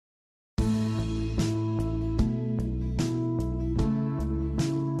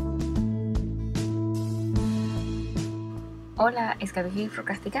Hola, it's Gabby here for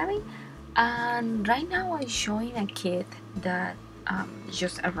Gabby, and right now I'm showing a kit that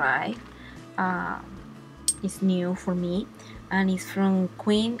just arrived. It's new for me, and it's from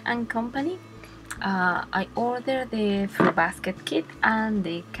Queen and Company. I ordered the fruit basket kit and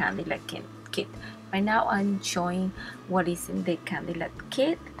the candlelit kit. Right now I'm showing what is in the candlelit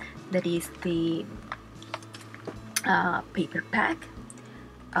kit. That is the paper pack,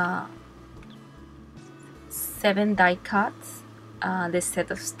 7 die cuts, the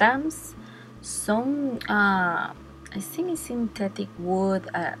set of stamps, some I think it's synthetic wood,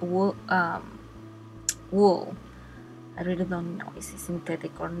 wool. I really don't know if it's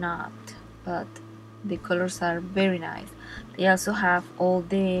synthetic or not, but the colors are very nice. They also have all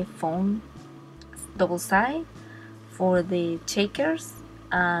the foam double side for the shakers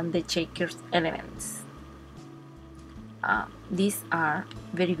and the shakers elements. These are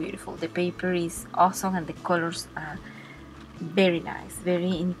very beautiful. The paper is awesome and the colors are very nice,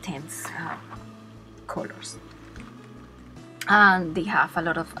 very intense colors, and they have a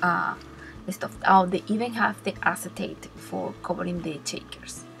lot of stuff. Oh, they even have the acetate for covering the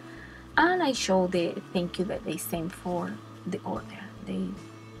shakers, and I show the thank you that they sent for the order.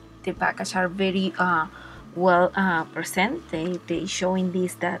 The package are very well present. They showing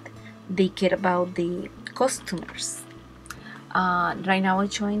this that they care about the customers. Right now I'm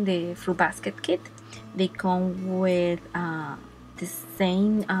showing the fruit basket kit. They come with the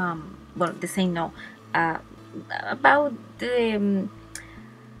same well, the same, no, about the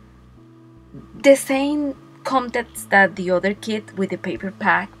same contents that the other kit with the paper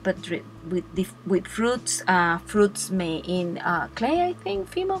pack, but with fruits made in clay, I think,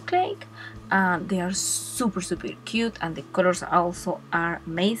 female clay. They are super cute, and the colors also are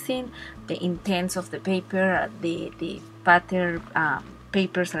amazing. The intents of the paper, the pattern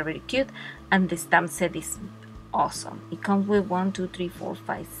papers are very cute, and the stamp set is awesome. It comes with 1, 2, 3, 4,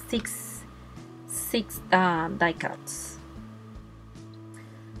 5, 6 die cuts.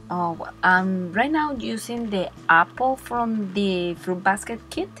 I'm right now using the apple from the fruit basket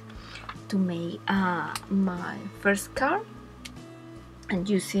kit to make my first card, and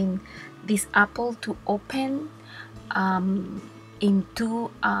using this apple to open into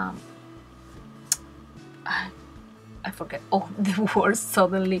I forget all the words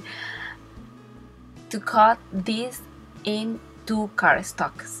suddenly, to cut this into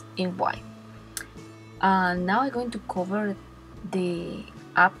cardstocks in white. Now I'm going to cover the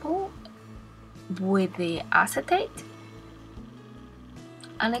apple with the acetate,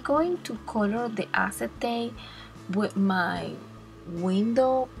 and I'm going to color the acetate with my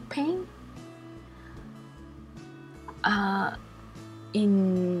window paint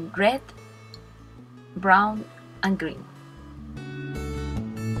in red, brown, and green.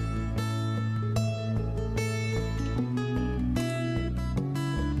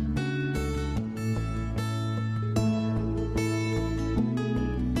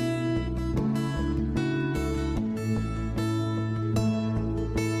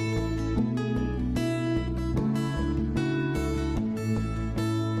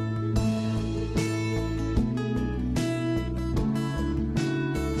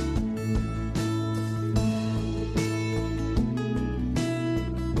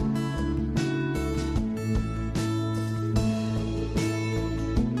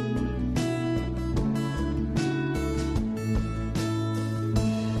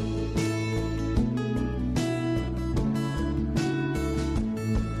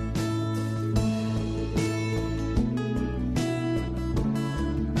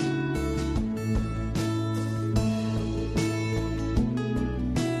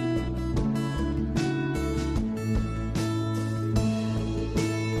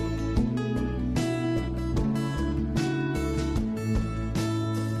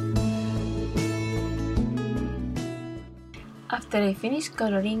 After I finish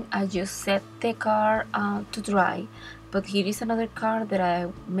coloring, I just set the card to dry, but here is another card that I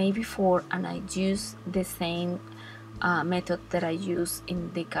made before, and I use the same method that I use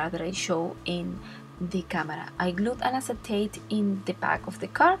in the card that I show in the camera. I glued an acetate in the back of the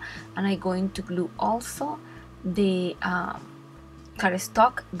card, and I'm going to glue also the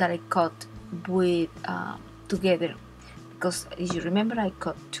cardstock that I cut with together, because as you remember I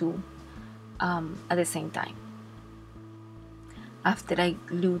cut two at the same time. After I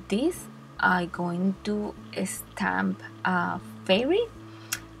glue this, I'm going to stamp a fairy,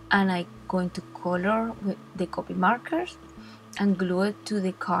 and I'm going to color with the copy markers and glue it to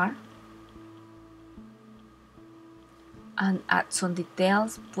the card, and add some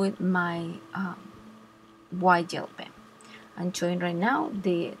details with my white gel pen. I'm showing right now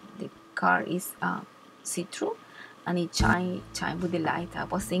the card is see-through, and it shine with the light. I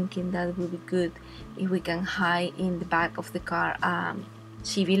was thinking that it would be good if we can hide in the back of the car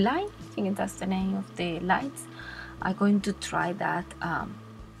Chevy light. I think that's the name of the lights. I'm going to try that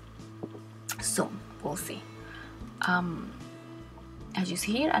soon. We'll see. As you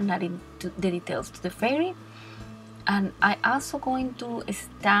see here, I'm adding the details to the fairy, and I also going to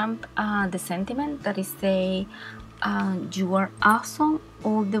stamp the sentiment that is say you are awesome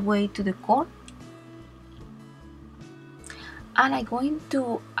all the way to the core. And I'm going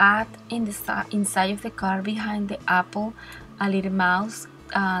to add in the inside of the car behind the apple a little mouse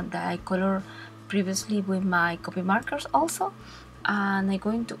that I colored previously with my copy markers also, and I'm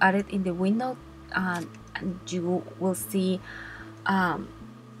going to add it in the window, and you will see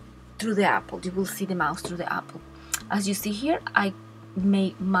through the apple. You will see the mouse through the apple. As you see here, I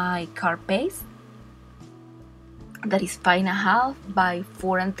made my car base that is 5.5 by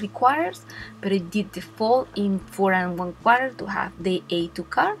 4 3/4, but I did the fold in 4 1/4 to have the A2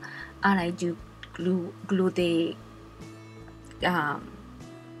 car, and I do glue the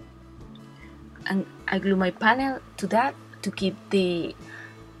and I glue my panel to that to keep the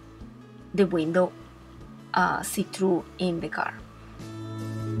window see-through in the car.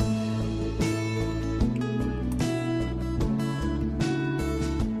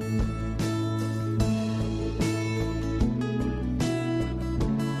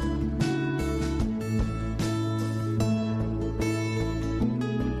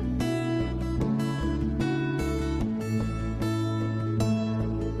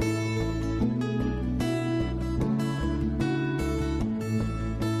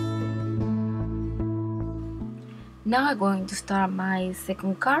 Now I'm going to start my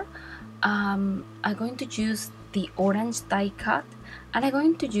second card. I'm going to use the orange die cut, and I'm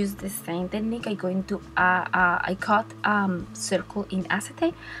going to use the same technique. I'm going to I cut circle in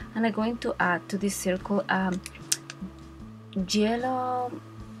acetate, and I'm going to add to this circle yellow,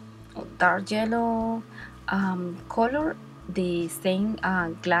 dark yellow color, the same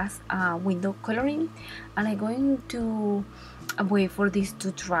glass window coloring, and I'm going to wait for this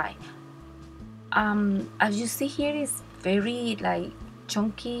to dry. As you see here, it's very like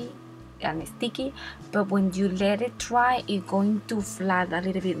chunky and sticky, but when you let it dry, it's going to flat a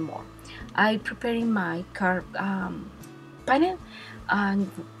little bit more. I preparing my card panel and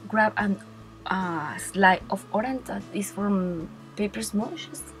grab a slide of orange that is from Paper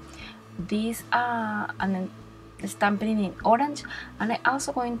Smooshes. This and then stamping in orange, and I'm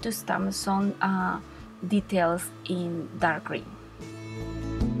also going to stamp some details in dark green.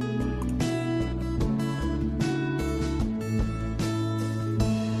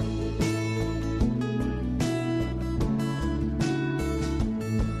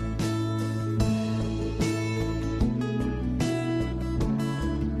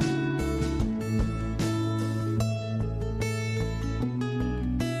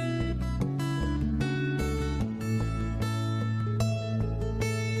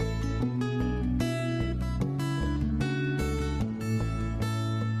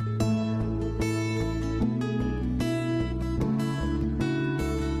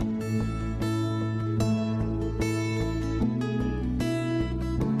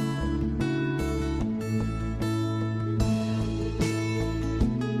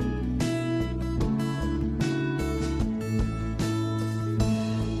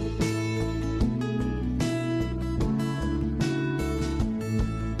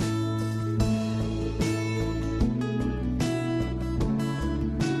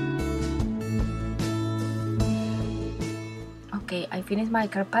 Okay, I finished my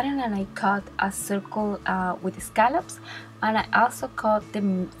card pattern, and I cut a circle with scallops, and I also cut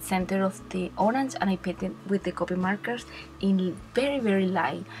the center of the orange, and I painted with the copy markers in very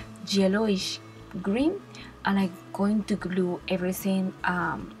light yellowish green, and I'm going to glue everything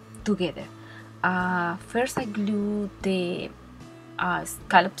together. First I glue the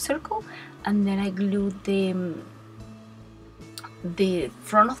scallop circle, and then I glue the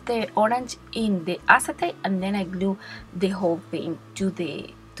front of the orange in the acetate, and then I glue the whole thing to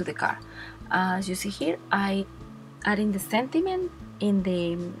the car. As you see here, I add in the sentiment in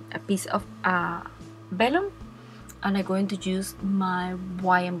a piece of vellum, and I'm going to use my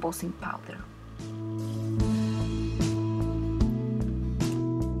white embossing powder.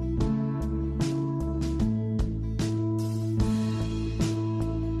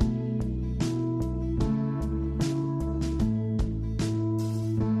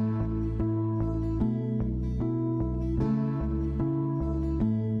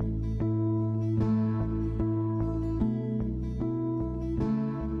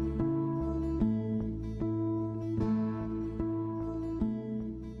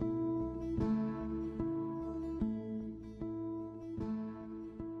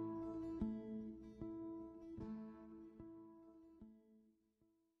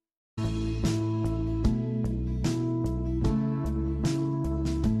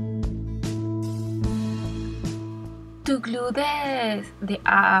 To glue the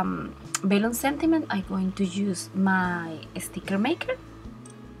balloon sentiment, I'm going to use my sticker maker,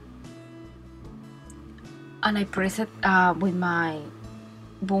 and I press it with my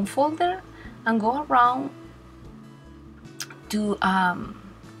boom folder and go around to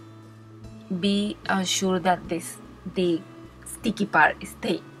be sure that the sticky part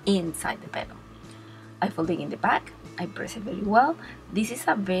stay inside the balloon. I fold it in the back, I press it very well. This is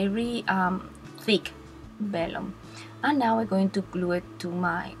a very thick vellum, and now I'm going to glue it to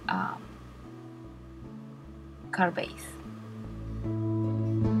my card base.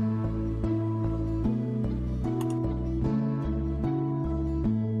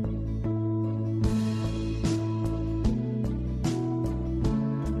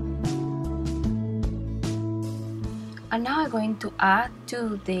 And now I'm going to add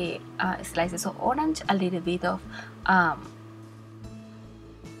to the slices of orange a little bit of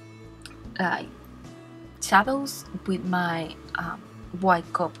like shadows with my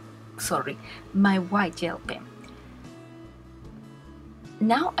my white gel pen.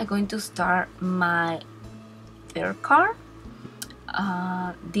 Now I'm going to start my third card.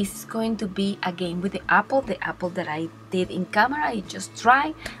 This is going to be again with the apple that I did in camera. I just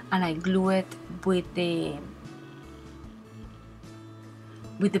dry and I glue it with the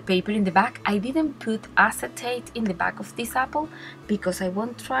paper in the back. I didn't put acetate in the back of this apple because I was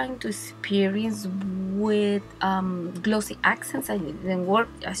trying to experience with glossy accents, and it didn't work.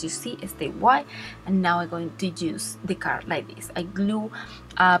 As you see, it stayed white, and now I'm going to use the card like this. I glue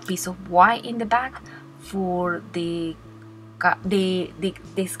a piece of white in the back for the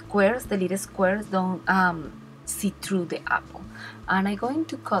squares, the little squares don't see through the apple, and I'm going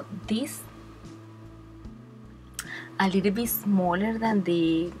to cut this a little bit smaller than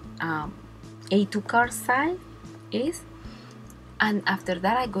the A2 card size is, and after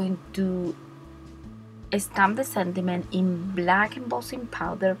that I'm going to stamp the sentiment in black embossing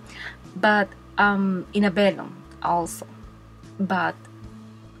powder, but in a vellum also, but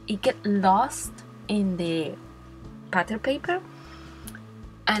it get lost in the pattern paper,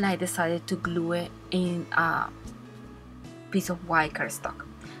 and I decided to glue it in a piece of white cardstock.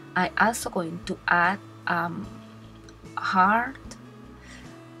 I also going to add heart.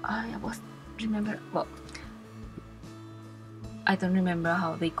 I don't remember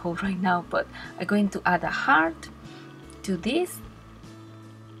how they call right now, but I'm going to add a heart to this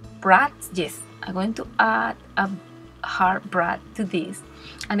brad. Yes, I'm going to add a heart brad to this,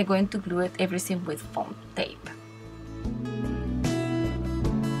 and I'm going to glue it everything with foam tape.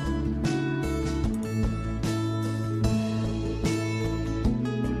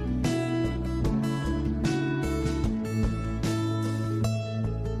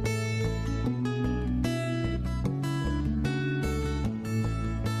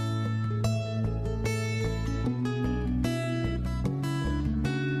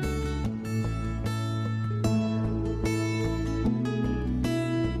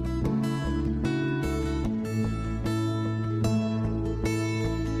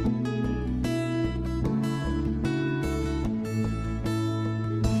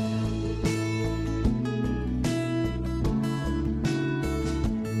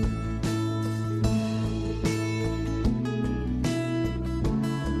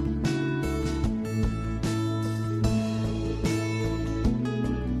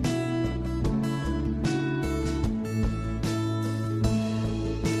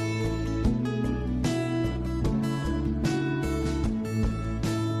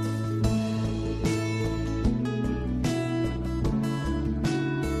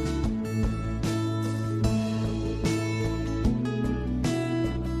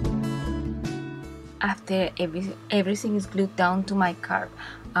 After everything is glued down to my card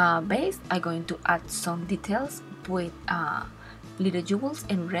base, I'm going to add some details with little jewels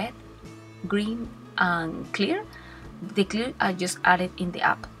in red, green, and clear. The clear I just added in the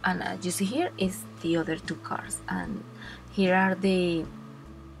app, and as you see here is the other two cards, and here are the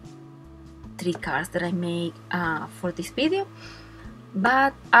 3 cards that I made for this video.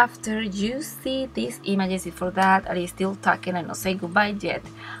 But after you see these images, before that I'm still talking and not say goodbye yet,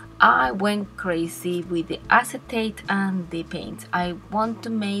 I went crazy with the acetate and the paint. I want to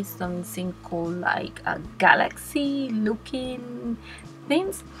make something called like a galaxy looking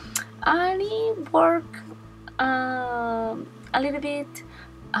things, and it worked a little bit,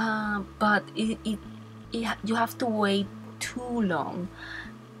 but you have to wait too long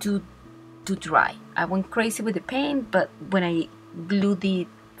to dry. I went crazy with the paint, but when I glue the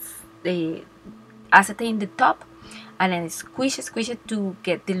acetate in the top and then squish it to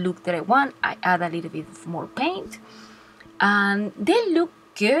get the look that I want, I add a little bit more paint, and they look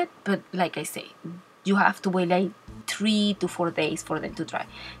good, but like I say, you have to wait like 3 to 4 days for them to dry.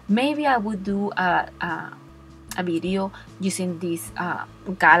 Maybe I would do a video using this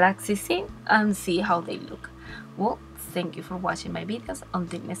galaxy scene and see how they look. Well, thank you for watching my videos.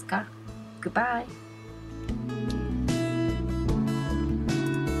 Until next card, goodbye.